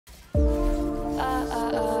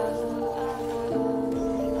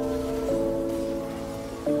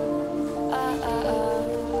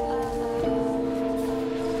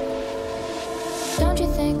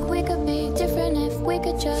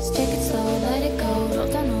could just take it slow, let it go.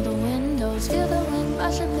 Roll down all the windows, feel the wind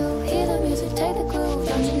rushing through. Hear the music, take the groove.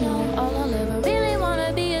 Don't you know, all I'll ever really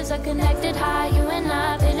wanna be is a connected high. You and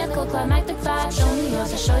I, pinnacle, climactic vibe. Show me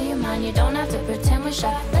yours, I'll show you mine. You don't have to pretend we're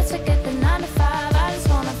shy. Let's forget the 9 to 5. I just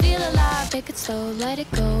wanna feel alive. Take it slow, let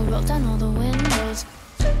it go. Roll down all the windows.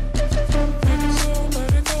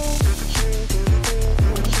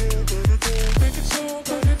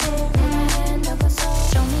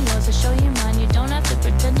 Show me yours, I'll show you mine. You don't have to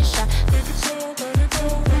pretend you're shy.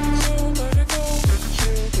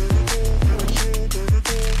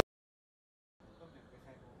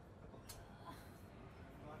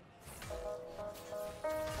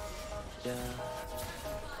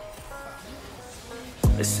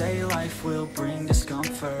 They say life will bring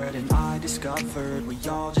discomfort, and I discovered we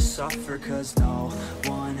all just suffer, cause no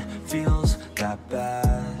one feels that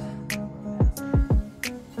bad.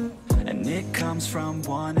 And it comes from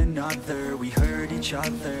one another, we hurt each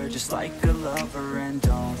other just like a lover, and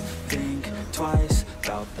don't think twice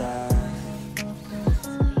about that.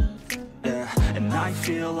 Yeah, and I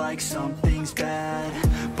feel like something's bad,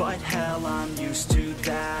 but hell, I'm used to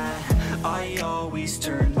that. I always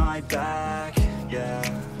turn my back, yeah.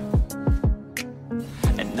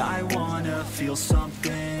 And I wanna feel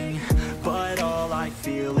something, but all I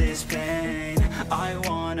feel is pain. I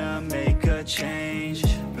wanna make a change,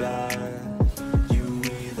 but you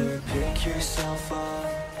either pick yourself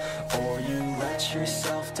up or you let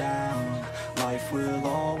yourself down. Life will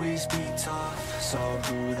always be tough, so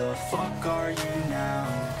who the fuck are you now?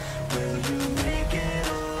 Will you make it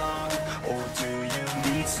alone, or do you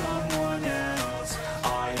need someone else?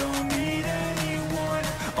 I don't need anyone,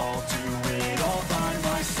 I'll do it all by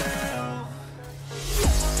myself.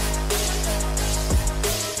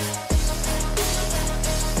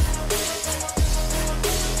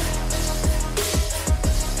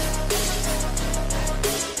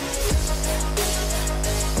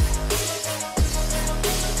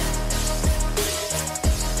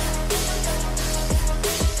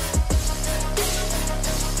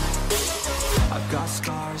 I've got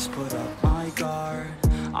scars, put up my guard.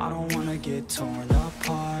 I don't wanna get torn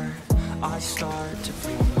apart. I start to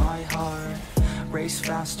feel my heart race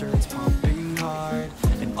faster, it's pumping hard.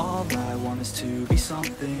 And all I want is to be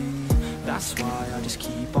something. That's why I just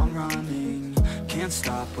keep on running. Can't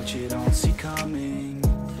stop what you don't see coming.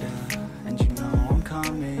 Yeah, and you know I'm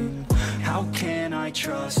coming. How can I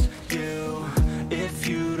trust you if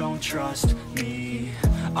you don't trust me?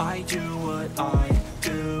 I do what I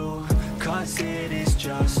do, cause it is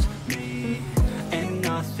just me, and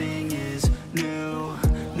nothing is new.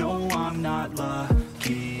 No, I'm not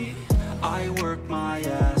lucky. I work my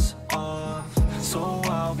ass off, so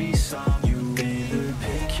I'll be some. You either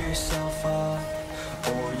pick yourself up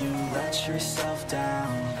or you let yourself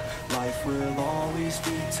down. Life will always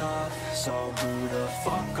be tough, so who the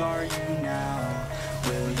fuck are you now?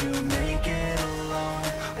 Will you make it alone,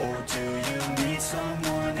 or do you need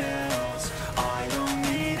someone else?